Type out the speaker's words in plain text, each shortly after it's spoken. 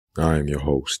I am your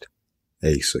host,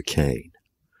 Asa Kane.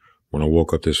 When I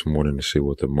woke up this morning to see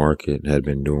what the market had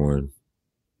been doing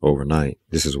overnight,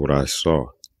 this is what I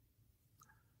saw.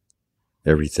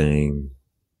 Everything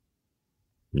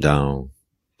down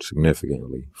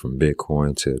significantly, from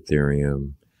Bitcoin to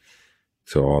Ethereum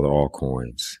to all the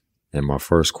altcoins. And my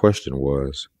first question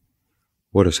was,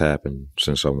 what has happened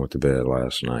since I went to bed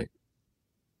last night?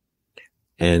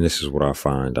 And this is what I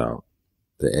find out.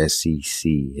 The SEC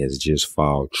has just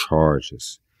filed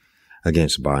charges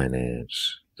against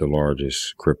Binance, the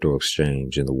largest crypto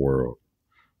exchange in the world.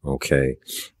 Okay,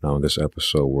 now in this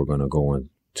episode, we're going to go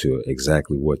into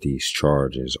exactly what these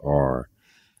charges are,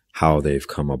 how they've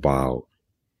come about,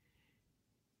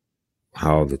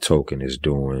 how the token is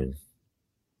doing,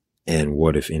 and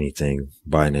what, if anything,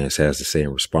 Binance has to say in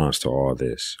response to all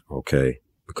this. Okay,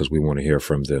 because we want to hear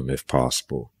from them if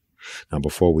possible. Now,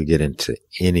 before we get into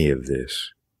any of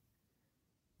this,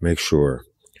 make sure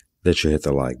that you hit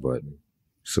the like button,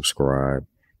 subscribe,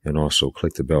 and also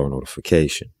click the bell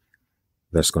notification.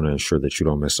 That's going to ensure that you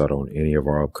don't miss out on any of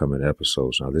our upcoming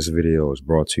episodes. Now, this video is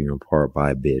brought to you in part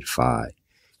by BitFi.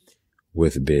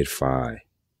 With BitFi,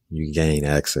 you gain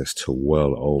access to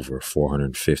well over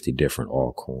 450 different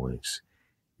altcoins,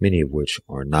 many of which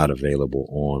are not available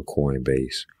on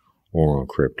Coinbase or on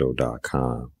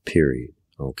crypto.com, period.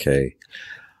 Okay.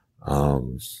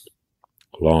 Along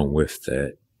with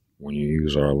that, when you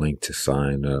use our link to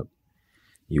sign up,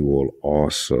 you will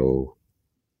also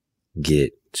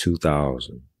get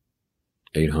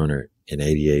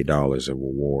 $2,888 in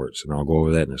rewards. And I'll go over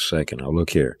that in a second. Now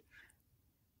look here.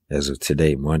 As of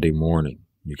today, Monday morning,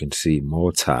 you can see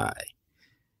Multi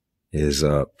is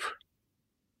up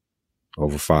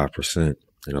over 5% in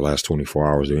the last 24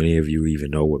 hours. Do any of you even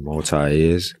know what Multi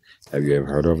is? Have you ever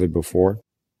heard of it before?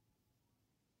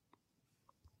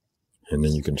 And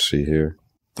then you can see here,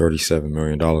 $37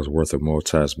 million worth of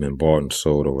Multi has been bought and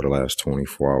sold over the last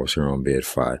 24 hours here on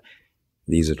BitFi.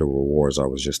 These are the rewards I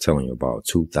was just telling you about,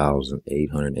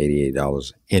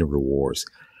 $2,888 in rewards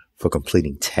for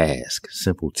completing tasks,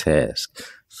 simple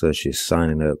tasks, such as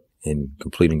signing up and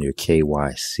completing your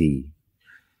KYC,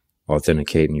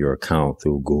 authenticating your account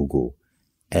through Google,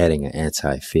 adding an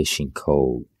anti-phishing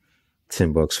code,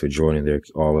 $10 for joining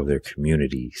all of their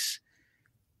communities,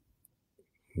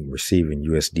 receiving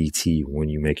USDT when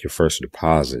you make your first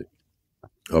deposit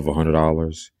of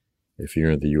 $100. If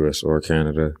you're in the US or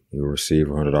Canada, you'll receive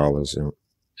 $100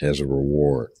 as a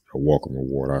reward, a welcome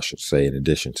reward, I should say, in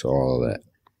addition to all of that.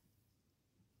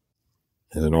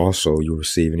 And then also you'll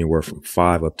receive anywhere from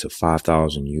 5 up to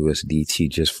 5,000 USDT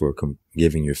just for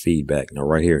giving your feedback. Now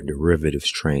right here, derivatives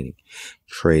trading,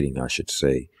 I should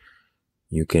say,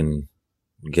 you can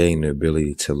gain the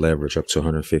ability to leverage up to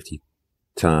 150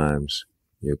 times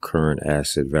your current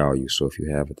asset value. So if you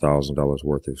have $1,000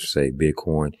 worth of, say,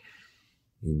 Bitcoin,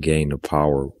 you gain the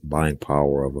buying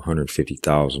power of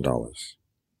 $150,000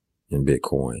 in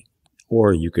Bitcoin.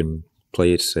 Or you can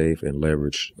play it safe and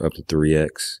leverage up to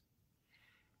 3x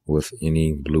with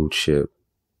any blue chip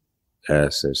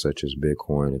assets such as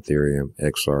Bitcoin, Ethereum,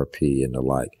 XRP, and the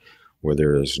like, where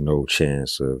there is no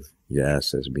chance of your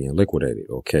assets being liquidated.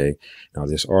 Okay. Now,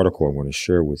 this article I want to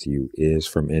share with you is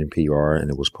from NPR, and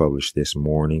it was published this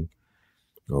morning.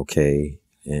 Okay.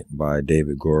 By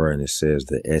David Gora, and it says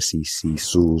the SEC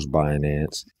sues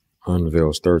Binance,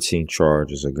 unveils 13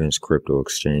 charges against crypto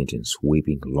exchange in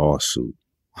sweeping lawsuit.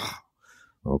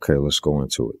 Okay, let's go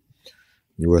into it.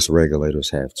 U.S. regulators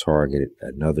have targeted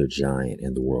another giant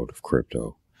in the world of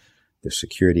crypto. The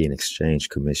Security and Exchange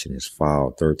Commission has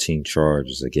filed 13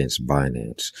 charges against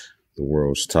Binance, the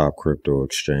world's top crypto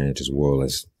exchange, as well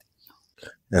as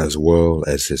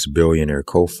its billionaire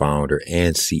co-founder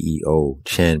and CEO,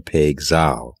 Changpeng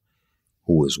Zhao,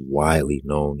 who is widely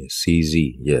known as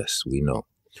CZ. Yes, we know.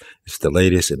 It's the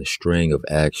latest in a string of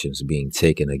actions being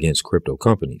taken against crypto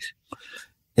companies.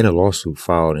 In a lawsuit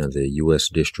filed in the U.S.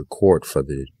 District Court for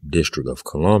the District of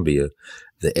Columbia,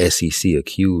 the SEC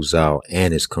accused Zhao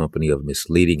and his company of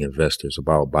misleading investors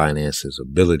about Binance's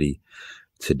ability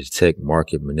to detect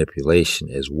market manipulation,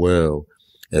 as well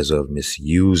as of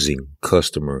misusing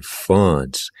customer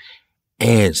funds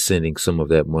and sending some of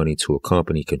that money to a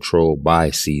company controlled by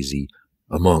CZ,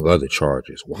 among other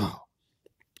charges. Wow.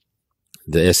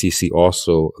 The SEC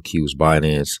also accused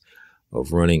Binance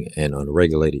of running an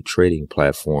unregulated trading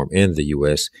platform in the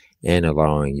U.S. and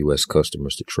allowing U.S.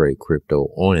 customers to trade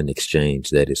crypto on an exchange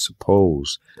that is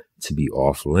supposed to be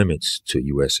off limits to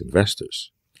U.S.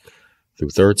 investors.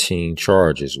 Through 13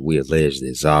 charges, we allege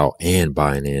that Zhao and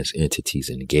Binance entities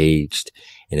engaged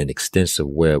in an extensive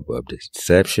web of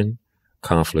deception,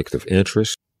 conflict of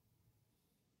interest,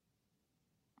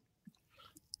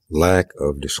 lack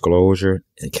of disclosure,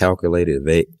 and calculated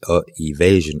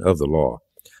evasion of the law,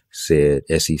 said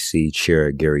SEC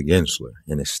Chair Gary Gensler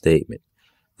in a statement.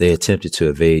 They attempted to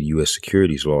evade U.S.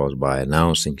 securities laws by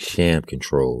announcing sham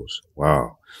controls.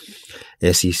 Wow.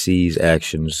 SEC's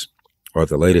actions are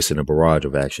the latest in a barrage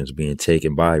of actions being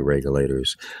taken by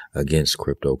regulators against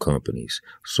crypto companies.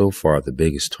 So far, the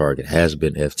biggest target has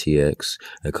been FTX,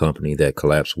 a company that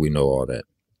collapsed. We know all that.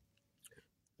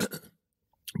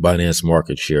 Binance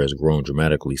market share has grown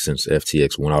dramatically since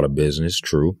FTX went out of business,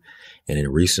 true, and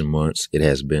in recent months, it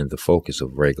has been the focus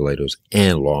of regulators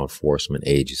and law enforcement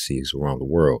agencies around the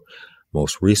world.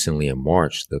 Most recently, in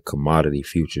March, the Commodity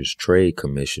Futures Trade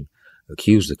Commission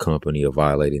accused the company of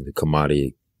violating the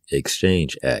Commodity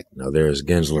Exchange Act. Now, there's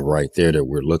Gensler right there that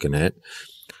we're looking at.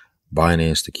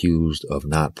 Binance accused of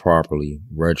not properly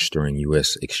registering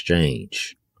U.S.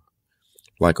 exchange.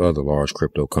 Like other large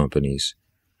crypto companies,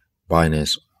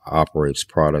 Binance operates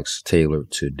products tailored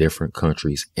to different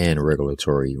countries and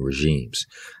regulatory regimes.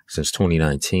 Since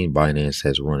 2019, Binance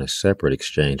has run a separate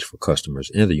exchange for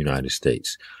customers in the United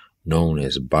States, known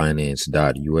as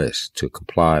Binance.US, to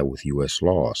comply with U.S.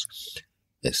 laws.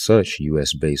 As such,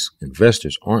 U.S.-based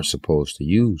investors aren't supposed to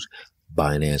use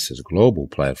Binance's global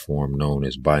platform known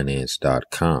as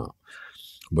Binance.com.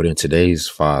 But in today's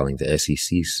filing, the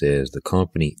SEC says the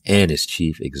company and its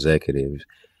chief executive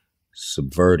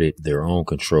subverted their own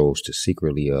controls to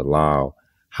secretly allow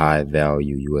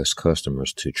high-value U.S.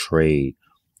 customers to trade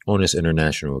on its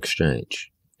international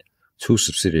exchange. Two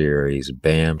subsidiaries,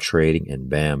 BAM Trading and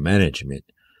BAM Management,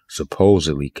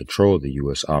 supposedly control the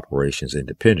U.S. operations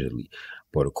independently,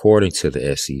 but according to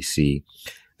the SEC,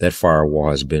 that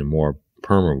firewall has been more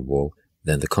permeable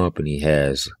than the company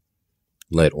has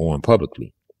let on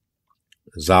publicly.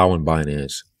 Zhao and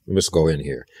Binance, let's go in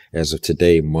here. As of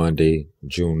today, Monday,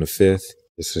 June the 5th,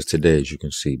 this is today, as you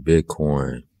can see,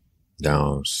 Bitcoin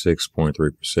down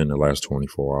 6.3% in the last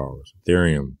 24 hours.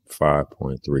 Ethereum,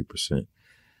 5.3%.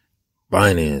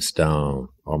 Binance down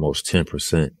almost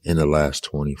 10% in the last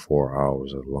 24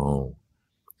 hours alone.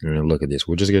 And then look at this.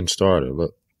 We're just getting started.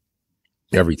 Look,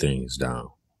 everything is down.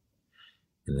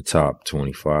 In the top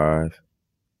 25.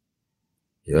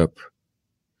 Yep.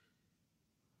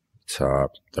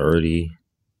 Top 30.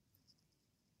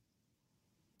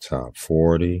 Top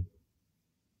 40.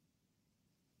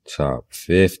 Top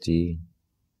 50.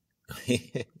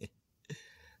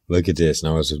 Look at this.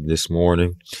 Now, as of this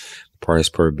morning, price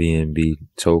per BNB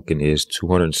token is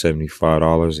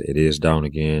 $275. It is down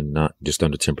again, not just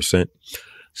under 10%.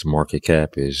 Its market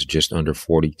cap is just under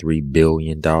 $43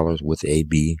 billion with a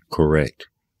B, correct.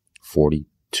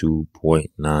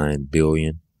 42.9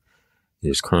 billion. It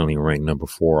is currently ranked number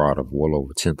 4 out of well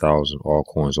over 10,000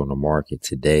 altcoins on the market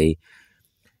today.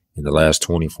 In the last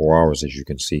 24 hours, as you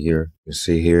can see here, the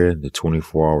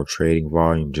 24-hour trading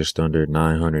volume just under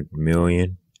 900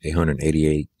 million,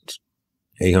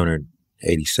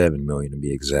 887 million to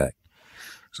be exact.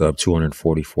 So up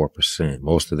 244%.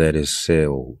 Most of that is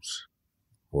sales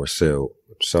or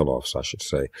sell-offs, I should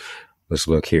say. Let's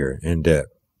look here in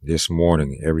depth. This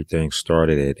morning, everything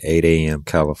started at 8 a.m.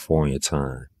 California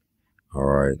time. All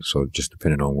right. So just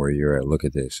depending on where you're at, look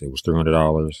at this. It was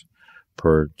 $300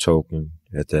 per token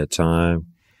at that time.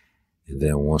 And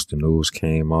then once the news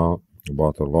came out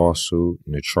about the lawsuit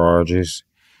and the charges,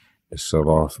 the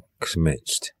sell-off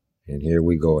commenced. And here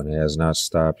we go. And it has not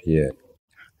stopped yet.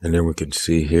 And then we can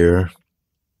see here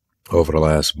over the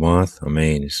last month, I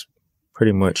mean, it's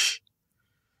pretty much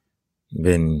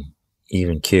been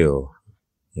even killed,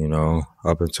 you know,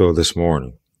 up until this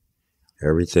morning.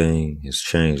 Everything has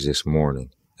changed this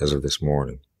morning, as of this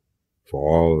morning, for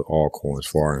all altcoins,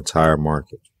 for our entire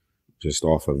market, just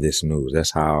off of this news.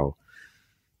 That's how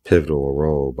pivotal a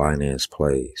role Binance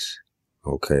plays,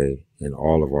 okay, in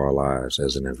all of our lives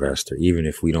as an investor, even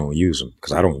if we don't use them,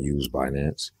 because I don't use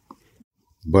Binance,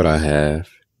 but I have,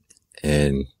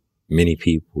 and many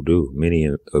people do. Many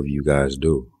of you guys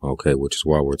do, okay, which is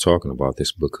why we're talking about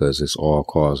this, because it's all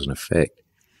cause and effect.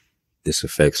 This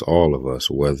affects all of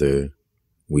us, whether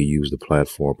we use the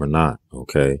platform or not,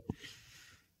 okay?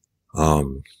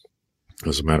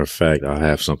 As a matter of fact, I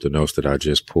have something else that I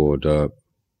just pulled up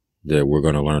that we're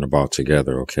going to learn about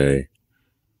together, okay?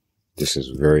 This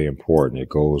is very important. It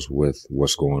goes with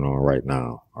what's going on right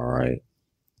now, all right?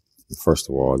 First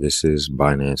of all, this is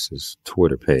Binance's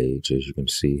Twitter page. As you can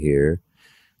see here,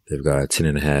 they've got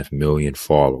 10.5 million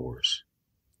followers,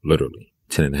 literally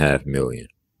 10.5 million,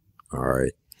 all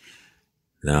right?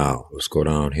 Now, let's go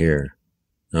down here.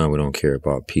 No, we don't care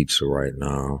about pizza right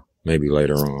now. Maybe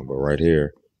later on, but right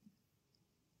here.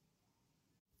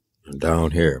 And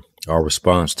down here, our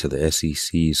response to the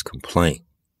SEC's complaint.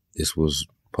 This was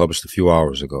published a few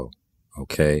hours ago.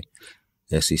 Okay.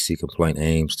 SEC complaint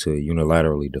aims to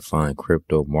unilaterally define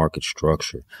crypto market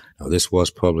structure. Now, this was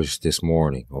published this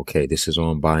morning. Okay. This is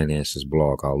on Binance's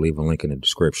blog. I'll leave a link in the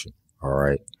description. All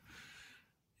right.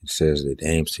 It says it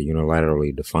aims to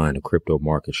unilaterally define the crypto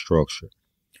market structure.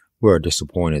 We are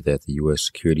disappointed that the U.S.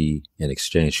 Securities and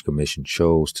Exchange Commission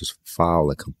chose to file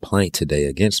a complaint today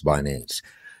against Binance,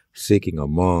 seeking,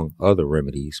 among other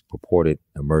remedies, purported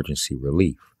emergency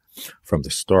relief. From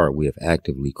the start, we have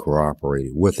actively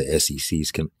cooperated with the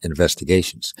SEC's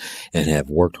investigations and have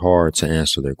worked hard to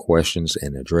answer their questions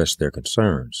and address their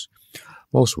concerns.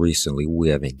 Most recently, we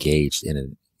have engaged in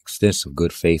an extensive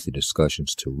good faith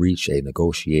discussions to reach a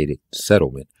negotiated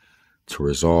settlement to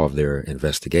resolve their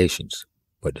investigations.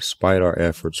 But despite our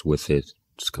efforts with its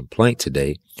complaint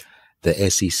today, the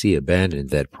SEC abandoned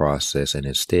that process and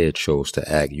instead chose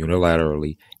to act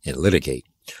unilaterally and litigate.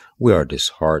 We are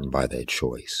disheartened by that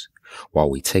choice.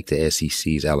 While we take the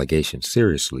SEC's allegations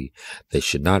seriously, they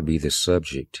should not be the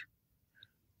subject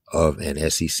of an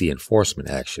SEC enforcement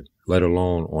action, let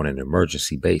alone on an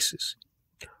emergency basis.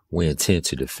 We intend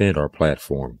to defend our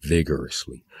platform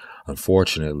vigorously.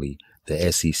 Unfortunately,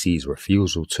 the SEC's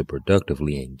refusal to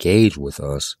productively engage with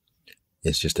us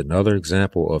is just another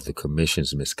example of the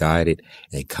Commission's misguided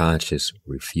and conscious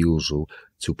refusal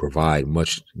to provide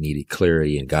much needed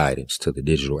clarity and guidance to the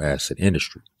digital asset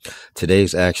industry.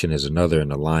 Today's action is another in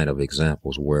the line of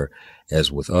examples where,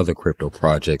 as with other crypto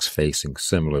projects facing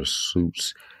similar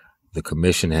suits, the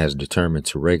Commission has determined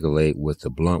to regulate with the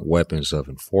blunt weapons of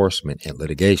enforcement and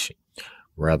litigation,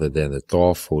 rather than the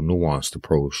thoughtful, nuanced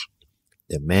approach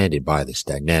demanded by this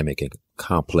dynamic and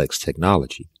complex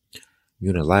technology.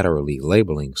 Unilaterally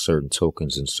labeling certain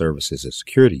tokens and services as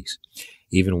securities,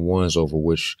 even ones over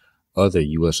which other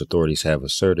U.S. authorities have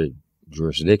asserted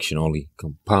jurisdiction, only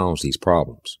compounds these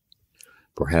problems.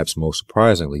 Perhaps most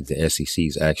surprisingly, the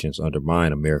SEC's actions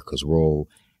undermine America's role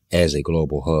as a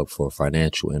global hub for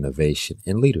financial innovation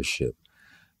and leadership.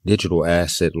 Digital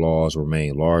asset laws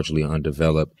remain largely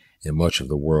undeveloped in much of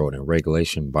the world, and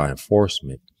regulation by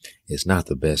enforcement is not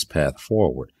the best path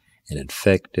forward. An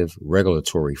effective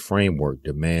regulatory framework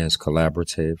demands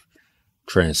collaborative,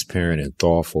 transparent, and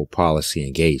thoughtful policy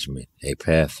engagement, a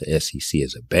path the SEC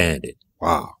has abandoned.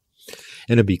 Wow.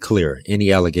 And to be clear,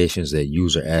 any allegations that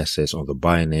user assets on the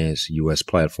Binance US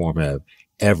platform have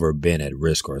ever been at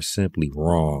risk are simply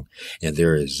wrong, and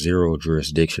there is zero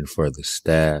jurisdiction for the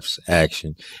staff's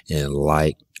action in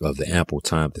light of the ample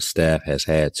time the staff has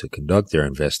had to conduct their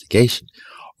investigation.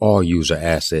 All user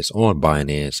assets on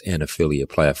Binance and affiliate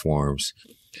platforms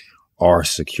are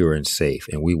secure and safe,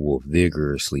 and we will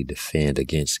vigorously defend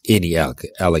against any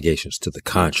allegations to the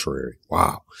contrary.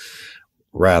 Wow.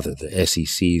 Rather, the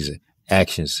SEC's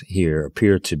actions here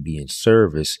appear to be in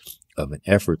service of an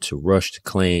effort to rush to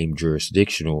claim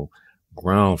jurisdictional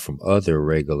ground from other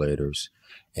regulators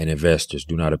and investors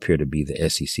do not appear to be the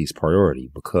SEC's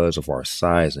priority. Because of our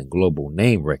size and global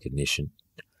name recognition,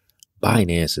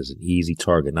 Binance is an easy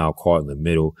target now caught in the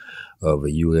middle of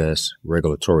a U.S.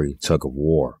 regulatory tug of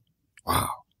war. Wow.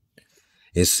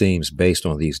 It seems based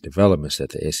on these developments that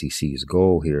the SEC's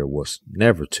goal here was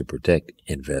never to protect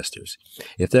investors.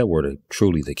 If that were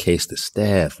truly the case, the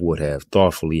staff would have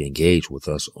thoughtfully engaged with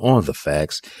us on the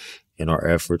facts in our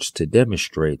efforts to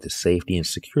demonstrate the safety and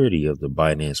security of the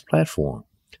Binance platform.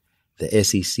 The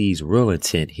SEC's real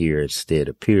intent here instead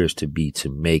appears to be to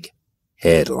make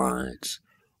headlines.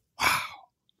 Wow.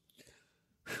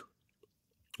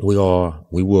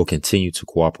 We will continue to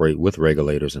cooperate with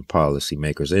regulators and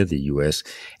policymakers in the U.S.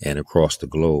 and across the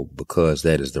globe because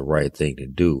that is the right thing to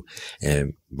do.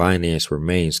 And Binance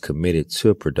remains committed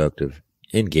to productive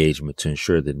engagement to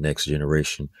ensure the next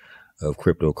generation of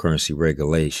cryptocurrency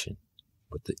regulation.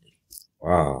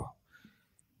 Wow.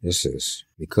 This is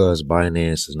because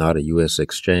Binance is not a U.S.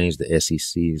 exchange. The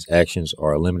SEC's actions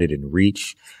are limited in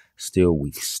reach. Still,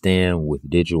 we stand with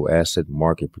digital asset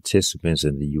market participants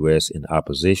in the U.S. in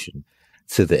opposition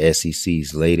to the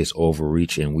SEC's latest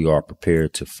overreach, and we are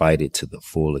prepared to fight it to the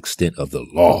full extent of the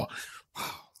law.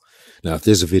 Wow. Now, if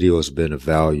this video has been of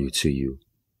value to you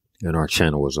and our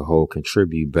channel as a whole,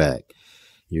 contribute back.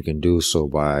 You can do so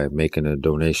by making a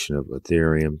donation of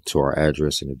Ethereum to our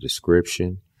address in the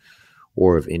description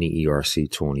or of any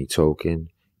ERC20 token.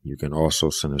 You can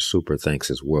also send a super thanks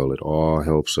as well. It all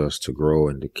helps us to grow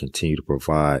and to continue to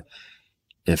provide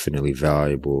infinitely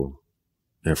valuable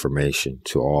information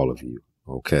to all of you.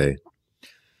 Okay.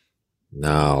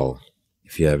 Now,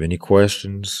 if you have any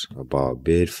questions about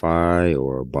BitFi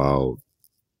or about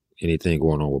anything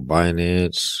going on with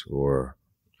Binance or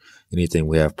anything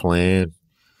we have planned,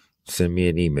 send me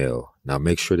an email, Now,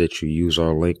 make sure that you use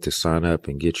our link to sign up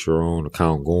and get your own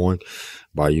account going.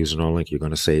 By using our link, you're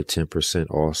going to save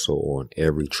 10% also on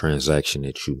every transaction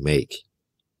that you make.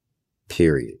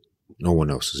 Period. No one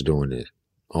else is doing it.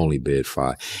 Only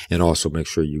BidFi. And also make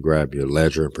sure you grab your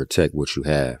ledger and protect what you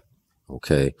have.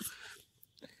 Okay.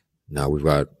 Now we've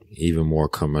got even more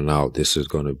coming out. This is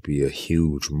going to be a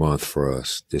huge month for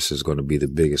us. This is going to be the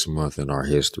biggest month in our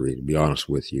history, to be honest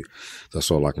with you.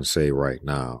 That's all I can say right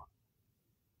now.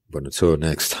 But until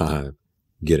next time,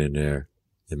 get in there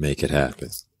and make it happen.